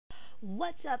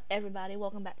What's up, everybody?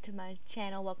 Welcome back to my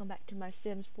channel. Welcome back to my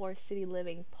Sims 4 City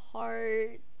Living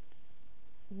part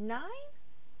 9,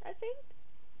 I think.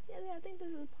 Yeah, I think this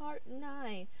is part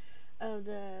 9 of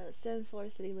the Sims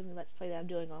 4 City Living Let's Play that I'm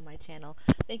doing on my channel.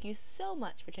 Thank you so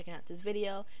much for checking out this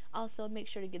video. Also, make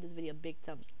sure to give this video a big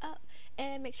thumbs up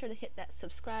and make sure to hit that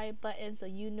subscribe button so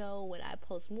you know when I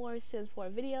post more Sims 4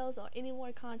 videos or any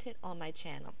more content on my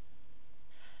channel.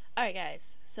 Alright guys,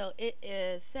 so it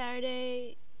is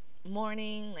Saturday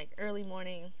morning, like early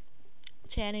morning.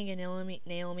 Channing and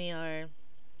Naomi are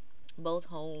both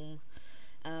home.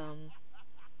 Um,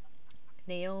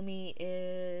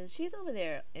 she's over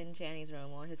there in Channing's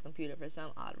room on his computer for some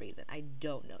odd reason. I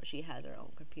don't know. She has her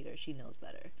own computer. She knows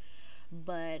better.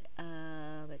 But,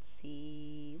 let's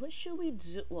see. What should we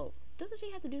do? Well, doesn't she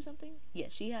have to do something?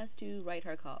 Yes, she has to write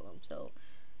her column. So,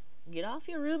 get off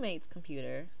your roommate's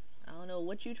computer. I don't know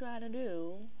what you trying to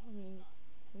do. I mean,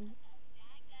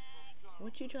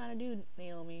 what you trying to do,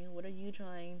 Naomi? What are you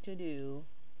trying to do?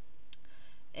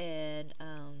 And,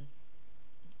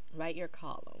 write your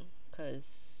column, because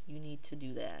you need to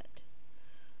do that.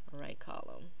 Write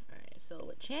column. Alright, so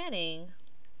with Channing,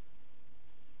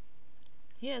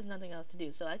 he has nothing else to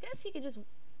do. So I guess he could just...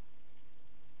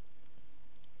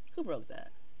 Who broke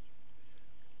that?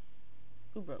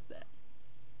 Who broke that?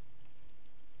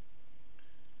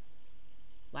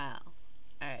 Wow.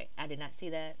 Alright, I did not see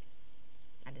that.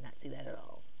 I did not see that at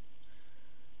all.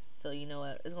 So you know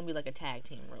what? It's going to be like a tag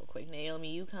team real quick. Naomi,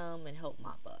 you come and help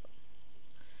mop up.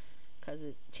 Because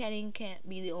Channing can't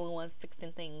be the only one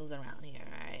fixing things around here,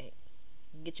 alright?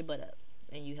 Get your butt up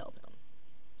and you help him.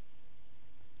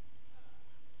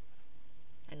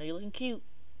 I know you're looking cute,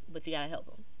 but you gotta help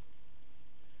him.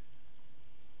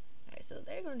 Alright, so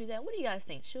they're gonna do that. What do you guys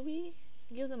think? Should we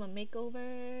give them a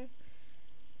makeover?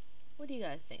 What do you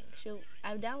guys think?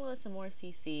 I've downloaded some more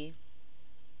CC,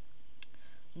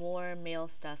 more male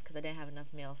stuff because I didn't have enough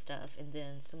male stuff, and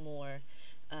then some more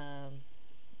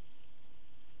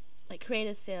like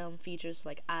creative sim features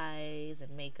like eyes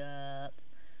and makeup.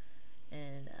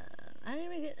 And I didn't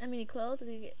really get that many clothes. I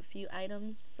did get a few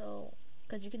items, so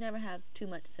because you can never have too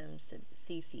much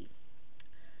CC.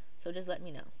 So just let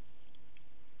me know.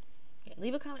 Okay,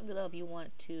 leave a comment below if you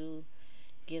want to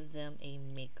give them a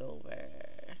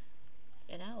makeover,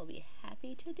 and I will be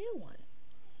happy to do one.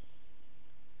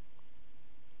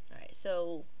 Alright,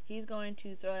 so he's going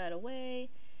to throw that away,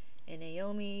 and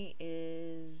Naomi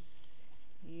is...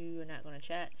 You are not going to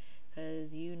chat,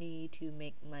 because you need to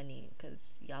make money, because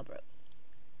y'all broke.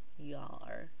 Y'all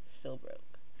are so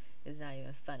broke. It's not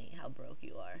even funny how broke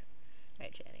you are.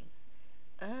 Alright, Channing.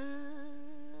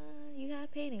 You have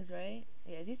paintings, right?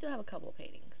 Yes, you still have a couple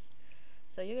paintings.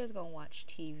 So you're just gonna watch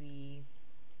TV.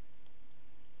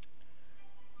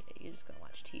 Yeah, you're just gonna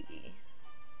watch TV.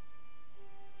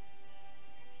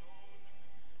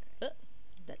 Oh,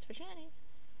 that's for Channing.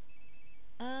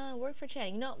 Work for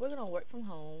Channing. No, we're gonna work from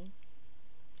home.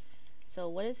 So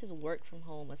what is his work from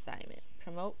home assignment?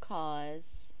 Promote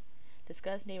cause.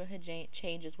 Discuss neighborhood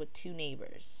changes with 2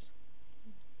 neighbors.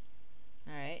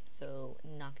 Alright, so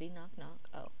knockety knock knock.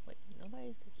 Oh, wait,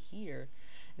 nobody's here.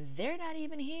 They're not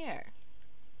even here.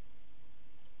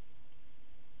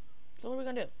 So what are we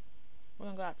gonna do? We're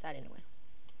gonna go outside anyway.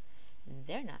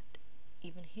 They're not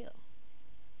even here.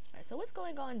 Alright, so what's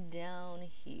going on down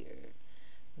here?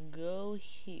 Go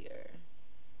here.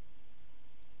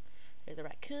 There's a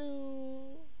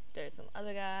raccoon. There's some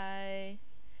other guy.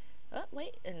 Oh,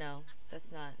 wait. No,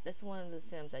 that's not. That's one of the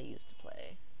Sims I used to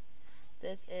play.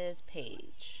 This is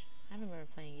Paige. I remember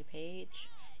playing you, Paige.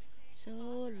 So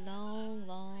long,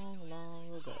 long,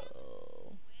 long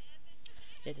ago.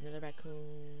 There's another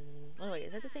raccoon. Oh, wait.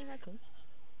 Is that the same raccoon?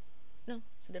 No,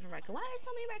 it's a different raccoon. Why are there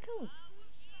so many raccoons?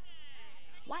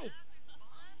 Why?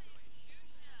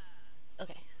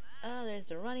 Okay. Oh, there's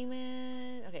the running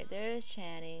man. Okay, there's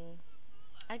Channing.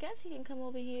 I guess he can come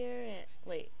over here and...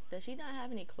 Wait, does she not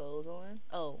have any clothes on?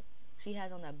 Oh, she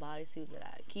has on that bodysuit that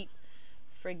I keep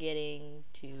forgetting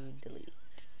to delete.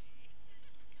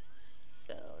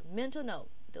 So, mental note.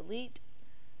 Delete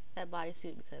that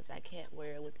bodysuit because I can't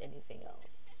wear it with anything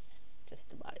else. Just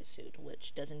the bodysuit,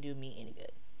 which doesn't do me any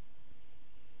good.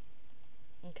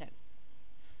 Okay.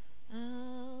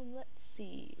 Let's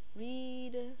see.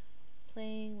 Read.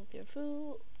 Playing with your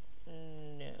food.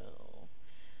 No.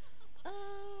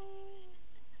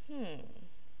 Hmm.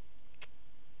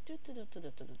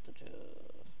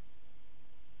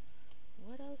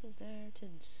 What else is there to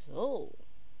do?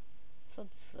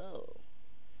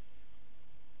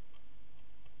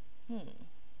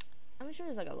 I'm sure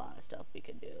there's like a lot of stuff we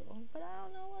could do, but I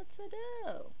don't know what to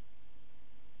do.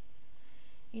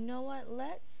 You know what?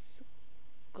 Let's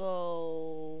go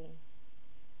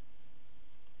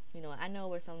I know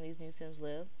where some of these new Sims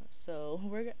live, so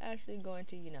we're actually going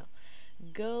to,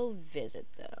 go visit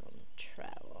them.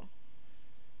 Travel.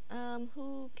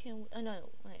 Who can? Oh no,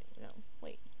 wait, no,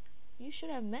 wait. You should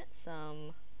have met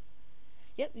some.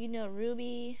 Yep,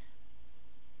 Ruby.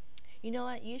 You know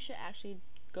what? You should actually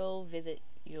go visit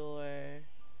your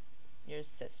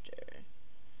sister.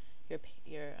 Your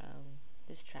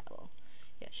this travel.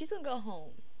 Yeah, she's gonna go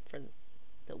home for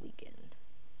the weekend.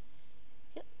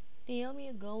 Yep, Naomi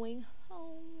is going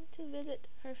home to visit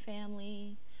her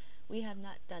family. We have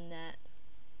not done that.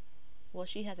 Well,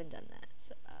 she hasn't done that.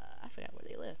 So, I forgot where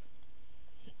they live.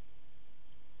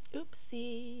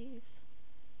 Oopsies.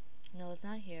 No, it's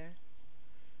not here.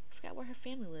 I forgot where her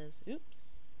family lives. Oops.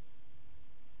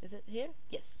 Is it here?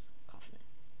 Yes. Kaufman.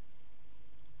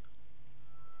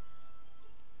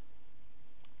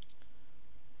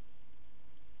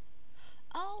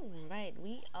 Alright,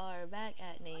 we are back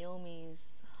at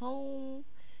Naomi's home.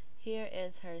 Here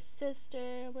is her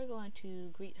sister. We're going to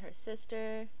greet her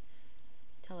sister.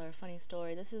 Tell her a funny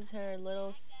story. This is her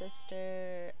little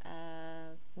sister,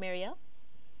 Marielle.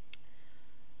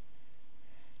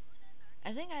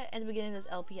 I think at the beginning of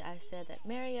this LP I said that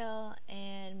Marielle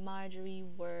and Marjorie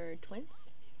were twins.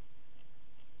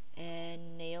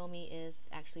 And Naomi is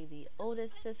actually the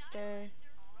oldest sister.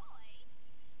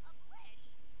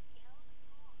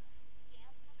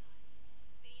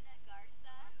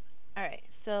 Alright,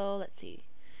 so let's see.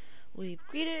 We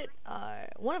greeted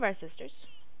one of our sisters.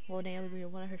 Well, Naomi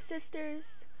greeted one of her sisters.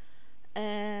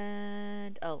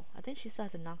 And, oh, I think she still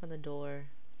has to knock on the door.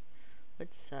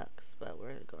 Which sucks, but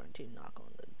we're going to knock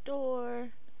on the door.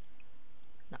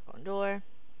 Knock on the door.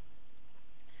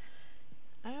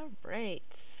 Alright.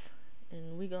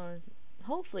 And we going to,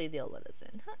 hopefully they'll let us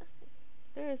in.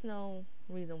 There is no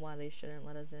reason why they shouldn't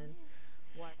let us in.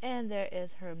 What? And there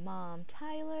is her mom,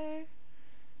 Tyler.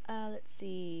 Let's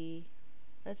see.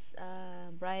 That's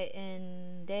Bright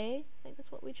and Day. I think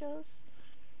that's what we chose.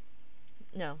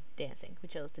 No, dancing. We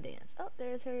chose to dance. Oh,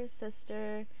 there's her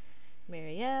sister,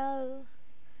 Marielle.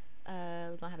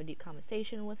 We're gonna have a deep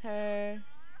conversation with her.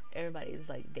 Everybody's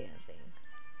like dancing.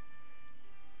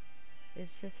 Is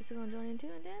your sister gonna join in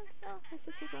too and dance? Oh, her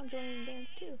sister's gonna join in and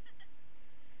dance too.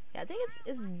 Yeah, I think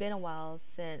it's been a while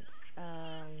since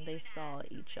they saw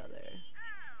each other.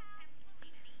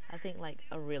 I think like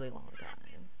a really long time.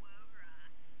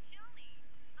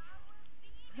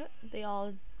 They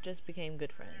all just became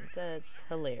good friends. That's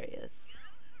hilarious.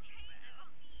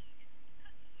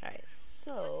 Alright,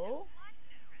 so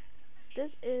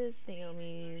this is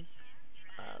Naomi's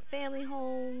family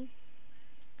home.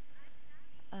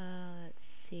 Let's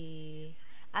see.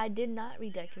 I did not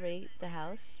redecorate the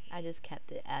house. I just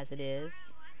kept it as it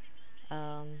is.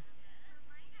 Um,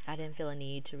 I didn't feel a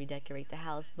need to redecorate the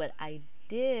house, but I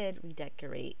did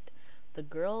redecorate the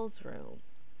girls' room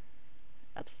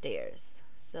upstairs.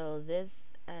 So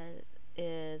this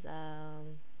is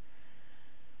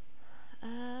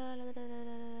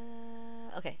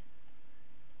okay.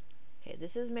 Okay,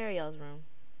 this is Marielle's room.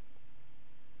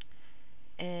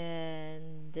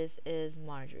 And this is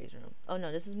Marjorie's room. Oh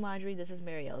no, this is Marjorie, this is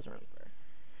Marielle's room.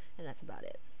 And that's about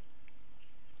it.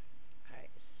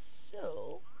 Alright,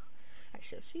 so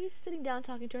actually she's sitting down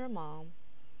talking to her mom.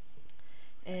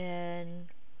 And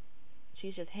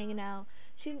she's just hanging out.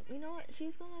 You know what?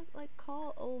 She's gonna like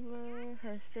call over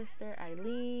her sister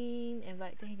Eileen,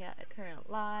 invite to hang out at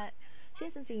current lot. She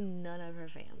hasn't seen none of her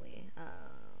family.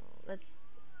 Let's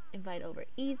invite over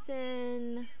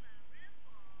Ethan.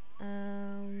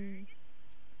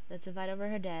 Let's invite over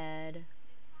her dad.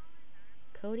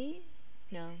 Cody?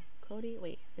 No, Cody.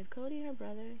 Wait, is Cody her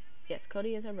brother? Yes,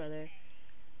 Cody is her brother.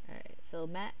 Alright, so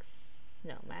Max.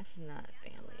 No, Max is not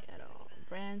family at all.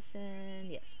 Branson.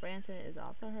 Yes, Branson is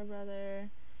also her brother.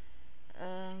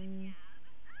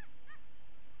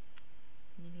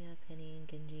 Nia, Penny,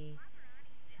 Genji,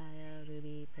 Saya,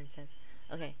 Ruby, Princess.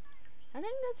 Okay, I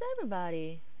think that's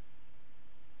everybody.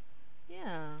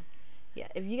 Yeah. Yeah,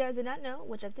 if you guys did not know,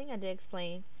 which I think I did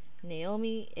explain,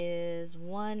 Naomi is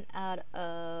one out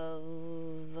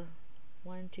of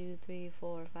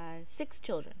 6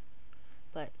 children.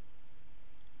 But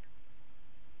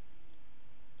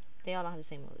they all don't have the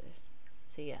same mothers.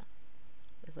 So yeah,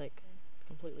 it's like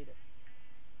completely different.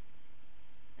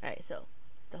 Alright, so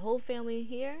the whole family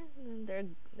here,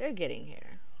 they're getting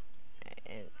here.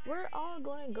 And we're all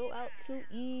going to go out to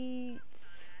eat.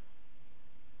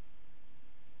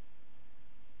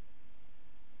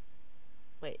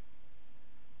 Wait.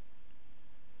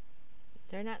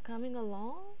 They're not coming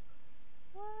along?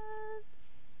 What?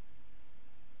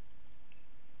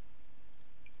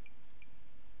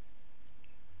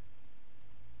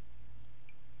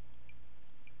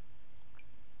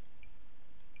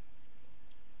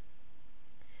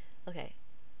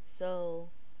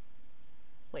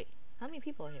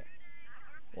 many people are here?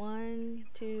 1,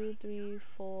 2, 3,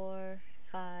 4,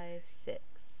 5, 6.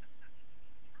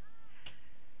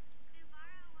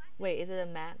 Wait, is it a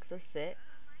max of 6?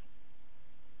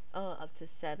 Oh, up to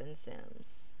 7 Sims.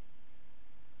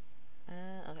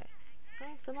 Okay. Well,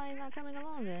 somebody's not coming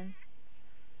along then.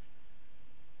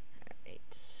 Alright,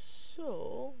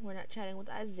 so we're not chatting with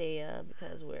Isaiah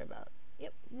because we're about.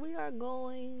 Yep, we are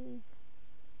going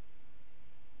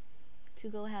to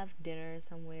go have dinner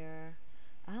somewhere.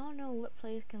 I don't know what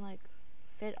place can like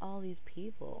fit all these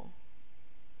people.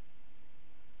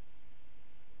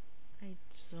 I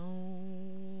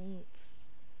don't.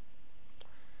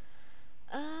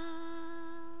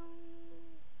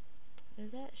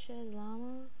 Is that Shez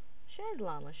Llama? Shez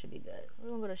Llama should be good. We're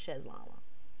gonna go to Shez Llama.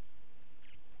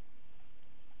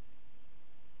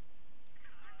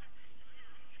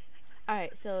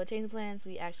 Alright, so change of plans.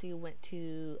 We actually went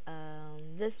to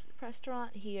this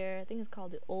restaurant here. I think it's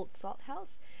called the Old Salt House.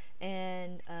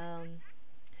 And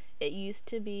it used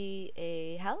to be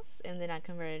a house, and then I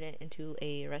converted it into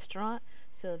a restaurant.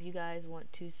 So if you guys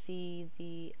want to see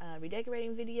the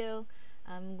redecorating video,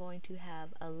 I'm going to have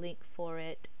a link for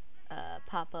it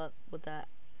pop up with that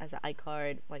as an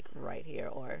iCard, like right here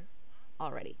or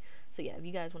already. So yeah, if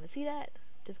you guys want to see that,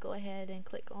 just go ahead and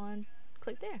click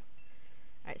there.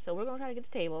 Alright, so we're gonna try to get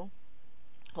the table.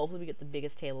 Hopefully we get the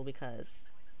biggest table because.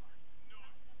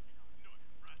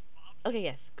 Okay,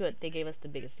 yes, good. They gave us the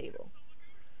biggest table.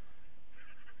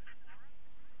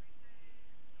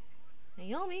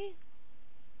 Naomi?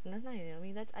 That's not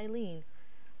Naomi, that's Eileen.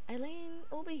 Eileen,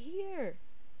 over here.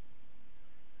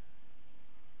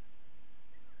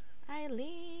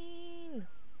 Eileen.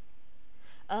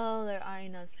 Oh, there are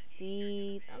enough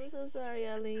seats. I'm so sorry,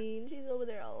 Eileen. She's over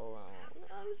there all alone.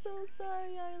 I'm so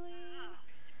sorry, Eileen.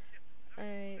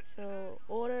 Alright, so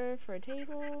order for a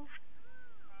table.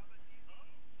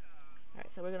 Alright,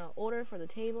 so we're gonna order for the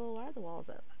table. Why are the walls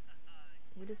up?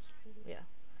 Yeah.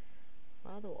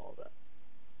 Why are the walls up?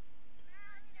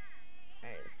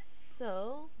 Alright,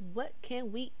 so what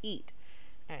can we eat?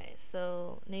 Alright,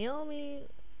 so Naomi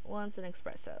wants an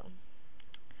espresso.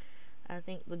 I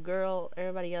think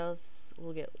everybody else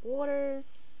will get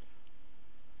waters.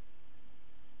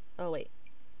 Oh, wait.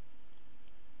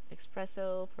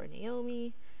 Espresso for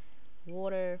Naomi.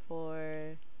 Water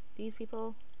for these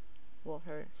people. Well,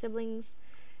 her siblings.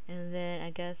 And then I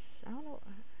guess, I don't know,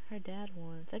 her dad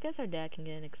wants. I guess her dad can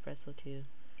get an espresso too.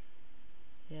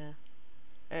 Yeah.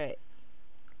 Alright.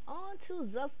 On to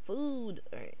the food.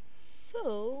 Alright,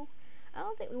 so I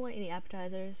don't think we want any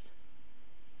appetizers.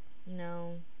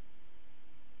 No.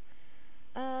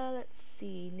 Let's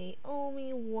see.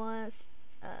 Naomi wants,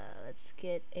 let's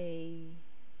get a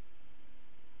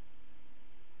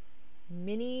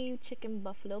mini chicken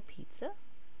buffalo pizza.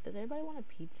 Does everybody want a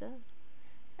pizza?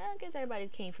 I guess everybody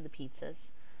came for the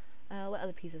pizzas. What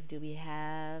other pizzas do we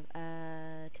have?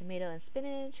 Tomato and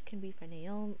spinach can be for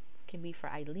Naomi, can be for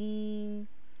Eileen.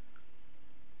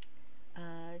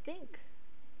 I think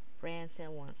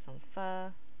Branson wants some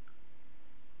pho.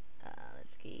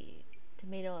 Let's see.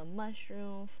 Tomato and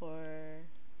mushroom for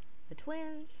the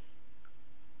twins.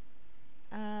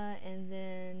 And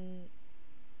then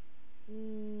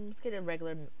let's get a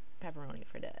regular pepperoni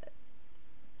for Dad.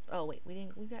 Oh wait, we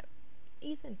got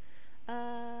Ethan.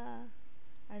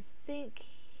 I think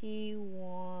he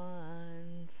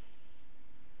wants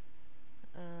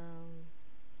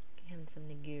get him some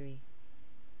nigiri.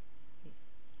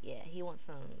 Yeah, he wants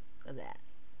some of that.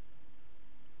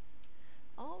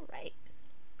 All right.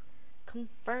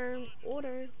 Confirm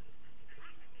order.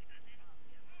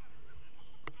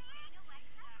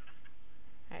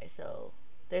 Alright, so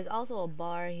there's also a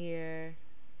bar here.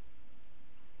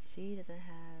 She doesn't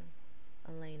have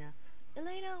Elena.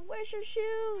 Elena, where's your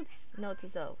shoes? Note to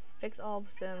self. Fix all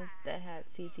sims that had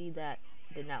CC that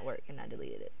did not work and I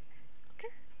deleted it.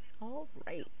 Okay.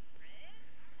 Alright.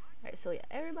 Alright, so yeah,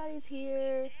 everybody's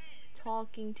here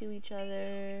talking to each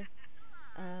other.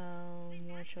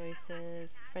 More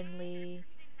choices. Friendly.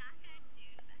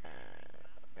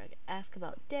 Ask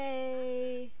about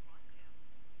day.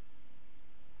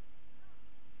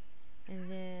 And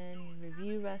then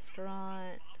review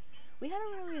restaurant. We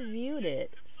haven't really reviewed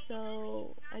it,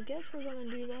 so I guess we're gonna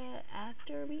do that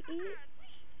after we eat.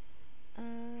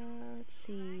 Let's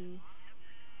see.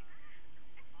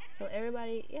 So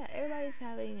everybody's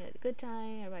having a good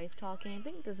time. Everybody's talking. I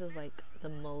think this is like the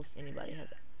most anybody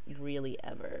has really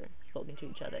ever spoken to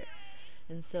each other.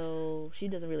 And so she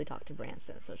doesn't really talk to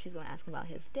Branson, so she's gonna ask him about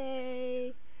his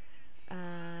day.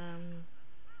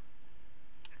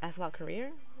 Ask about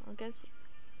career. I guess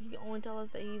he can only tell us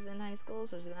that he's in high school,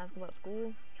 so she's gonna ask about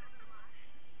school.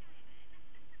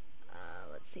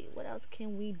 see, what else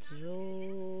can we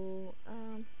do?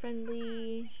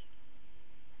 Friendly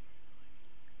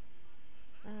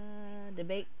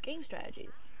debate game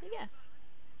strategies. So yeah,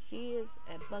 he is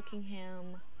at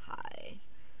Buckingham High.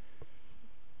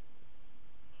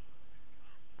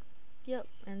 Yep,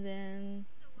 and then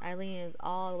Eileen is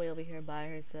all the way over here by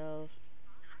herself.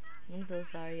 I'm so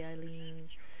sorry, Eileen.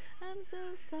 I'm so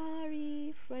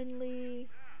sorry, friendly.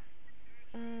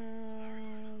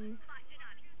 Um.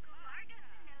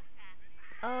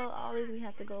 Oh, always we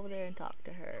have to go over there and talk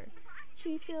to her.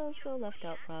 She feels so left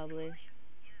out, probably.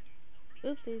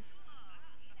 Oopsies.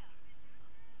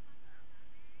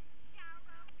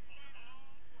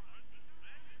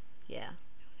 Yeah.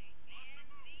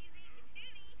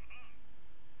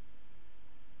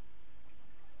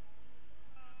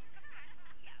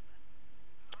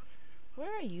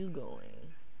 Where are you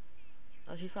going?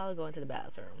 Oh, she's probably going to the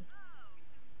bathroom.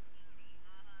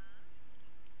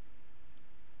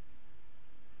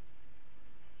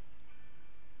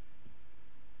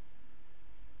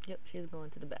 Yep, she's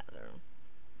going to the bathroom.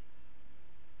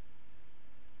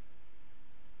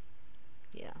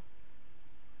 Yeah.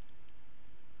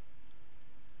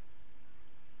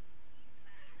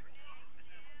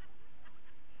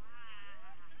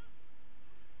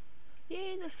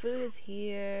 Yay, the food is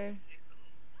here.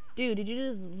 Dude, did you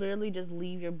just literally just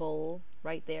leave your bowl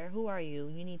right there? Who are you?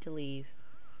 You need to leave.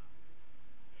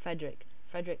 Frederick.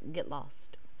 Frederick, get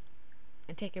lost.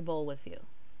 And take your bowl with you.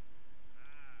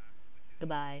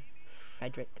 Goodbye,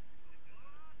 Frederick.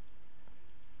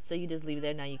 So you just leave it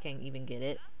there, now you can't even get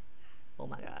it? Oh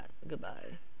my god.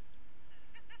 Goodbye.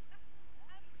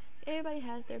 Everybody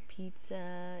has their pizza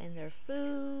and their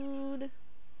food.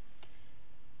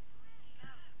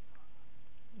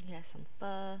 He has some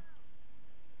pho.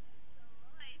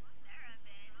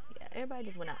 Yeah, everybody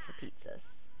just went out for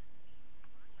pizzas.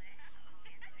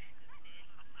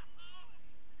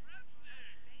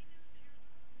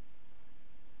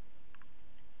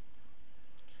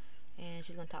 And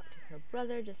she's gonna talk to her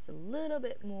brother just a little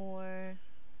bit more.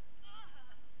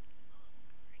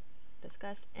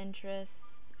 Discuss interests.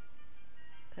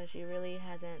 Because she really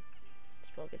hasn't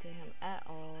spoken to him at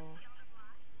all.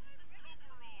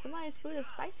 Somebody's food is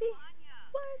spicy?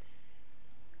 What?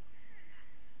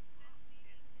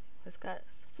 Discuss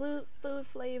food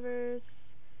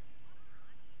flavors.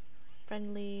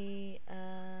 Friendly.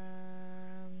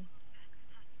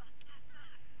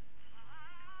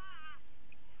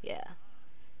 Yeah.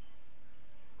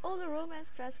 Oh, the romance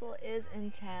festival is in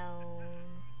town.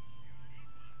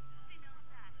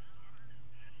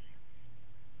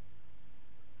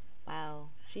 Wow,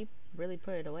 she really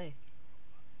put it away.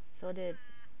 So did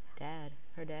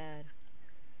her dad.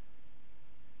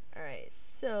 Alright,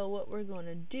 so what we're going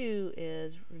to do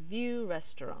is review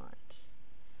restaurant.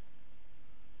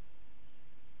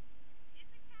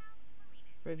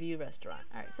 Review restaurant.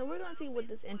 Alright, so we're going to see what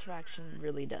this interaction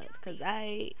really does, because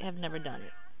I have never done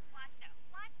it.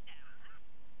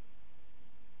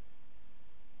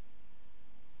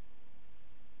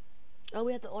 Oh,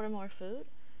 we have to order more food?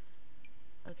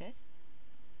 Okay.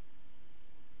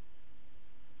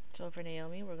 So for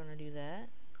Naomi, we're going to do that.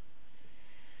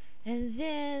 And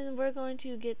then we're going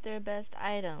to get their best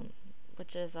item,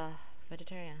 which is a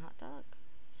vegetarian hot dog.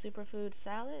 Superfood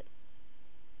salad.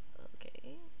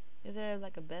 Okay. Is there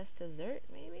like a best dessert,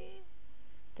 maybe?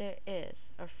 There is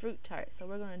a fruit tart, so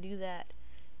we're going to do that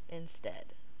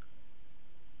instead.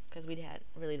 Because we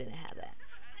really didn't have that.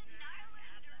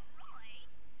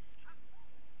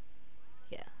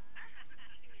 Yeah.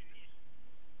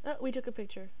 Oh, we took a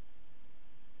picture.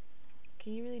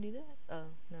 Can you really do that? Oh,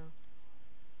 no.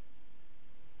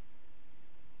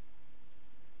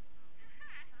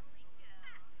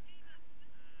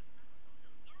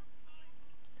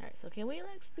 Alright, so can we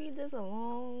like speed this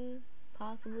along?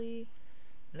 Possibly.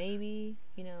 Maybe.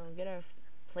 You know, get our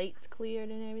plates cleared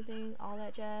and everything. All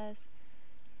that jazz.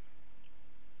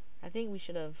 I think we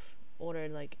should have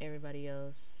ordered like everybody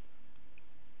else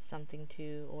something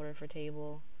to order for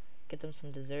table. Get them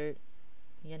some dessert.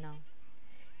 You know.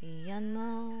 You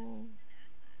know.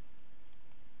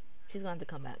 She's going to have to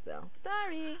come back though.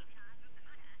 Sorry.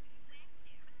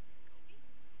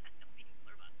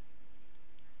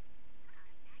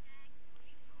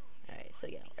 Alright, so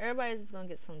yeah. Everybody's just going to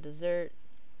get some dessert.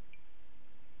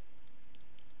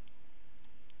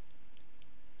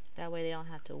 That way they don't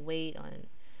have to wait on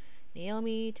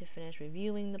Naomi to finish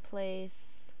reviewing the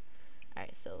place.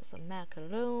 Alright, so some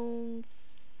macaroons.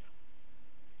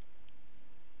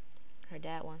 Her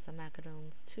dad wants some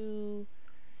macaroons too.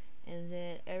 And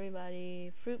then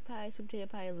everybody, fruit pie, sweet potato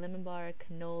pie, lemon bar,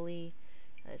 cannoli.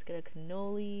 Let's get a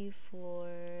cannoli for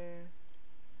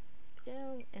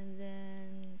them, and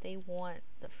then they want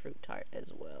the fruit tart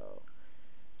as well.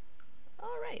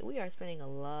 Alright, we are spending a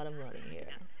lot of money here.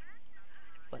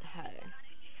 But hey.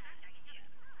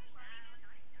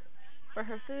 For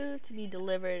her food to be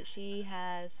delivered, she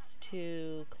has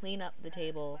to clean up the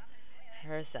table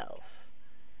herself.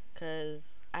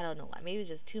 Because, I don't know why. Maybe it's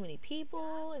just too many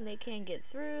people and they can't get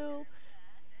through.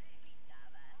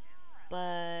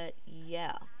 But,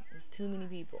 yeah. It's too many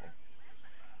people.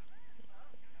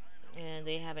 And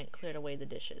they haven't cleared away the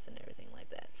dishes and everything like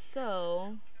that.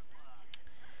 So,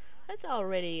 that's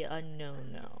already a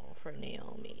no-no for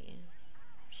Naomi.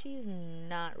 She's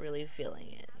not really feeling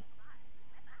it.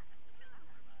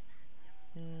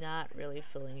 Not really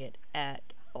feeling it at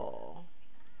all.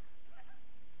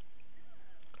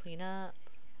 Clean up.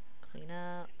 Clean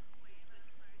up.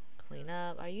 Clean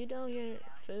up. Are you done with your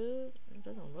food? It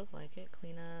doesn't look like it.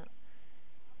 Clean up.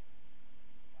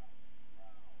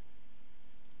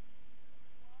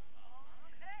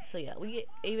 So yeah, we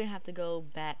even have to go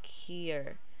back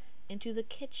here into the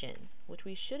kitchen, which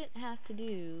we shouldn't have to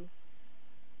do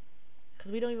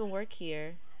because we don't even work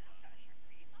here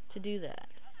to do that.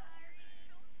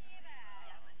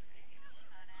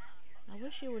 I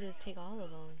wish you would just take all of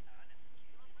them.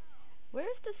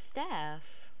 Where's the staff?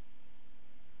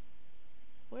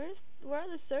 Where are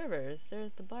the servers?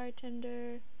 There's the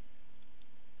bartender.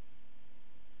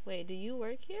 Wait, do you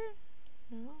work here?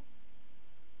 No.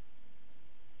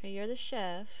 Okay, you're the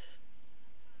chef,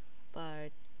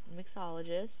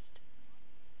 mixologist,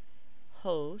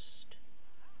 host.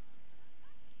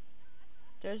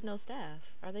 There's no staff.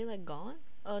 Are they like gone?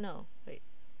 Oh no, wait.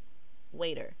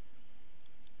 Waiter.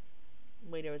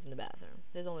 Waiter was in the bathroom.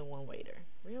 There's only one waiter.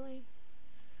 Really?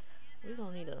 We're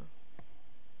gonna need to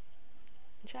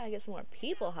try to get some more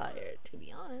people hired, to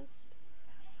be honest.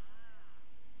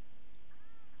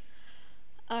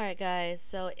 Alright guys,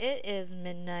 so it is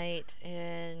midnight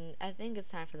and I think it's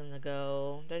time for them to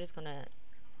go. They're just gonna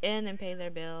in and pay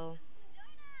their bill.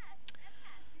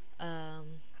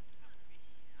 And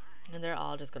they're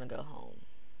all just gonna go home.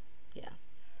 Yeah.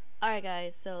 Alright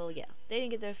guys, so yeah, they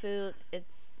didn't get their food.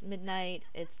 It's midnight.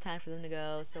 It's time for them to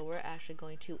go. So we're actually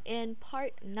going to end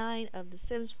part 9 of the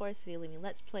Sims 4 City Living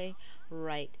Let's Play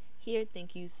right here.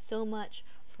 Thank you so much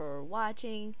for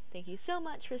watching. Thank you so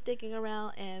much for sticking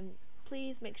around, and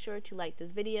please make sure to like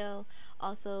this video.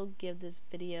 Also give this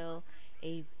video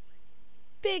a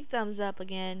big thumbs up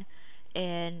again,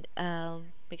 and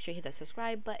make sure you hit that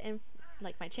subscribe button.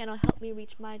 Like my channel, help me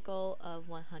reach my goal of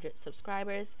 100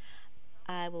 subscribers.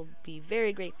 I will be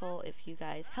very grateful if you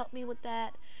guys help me with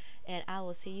that, and I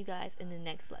will see you guys in the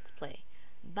next Let's Play.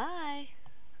 Bye!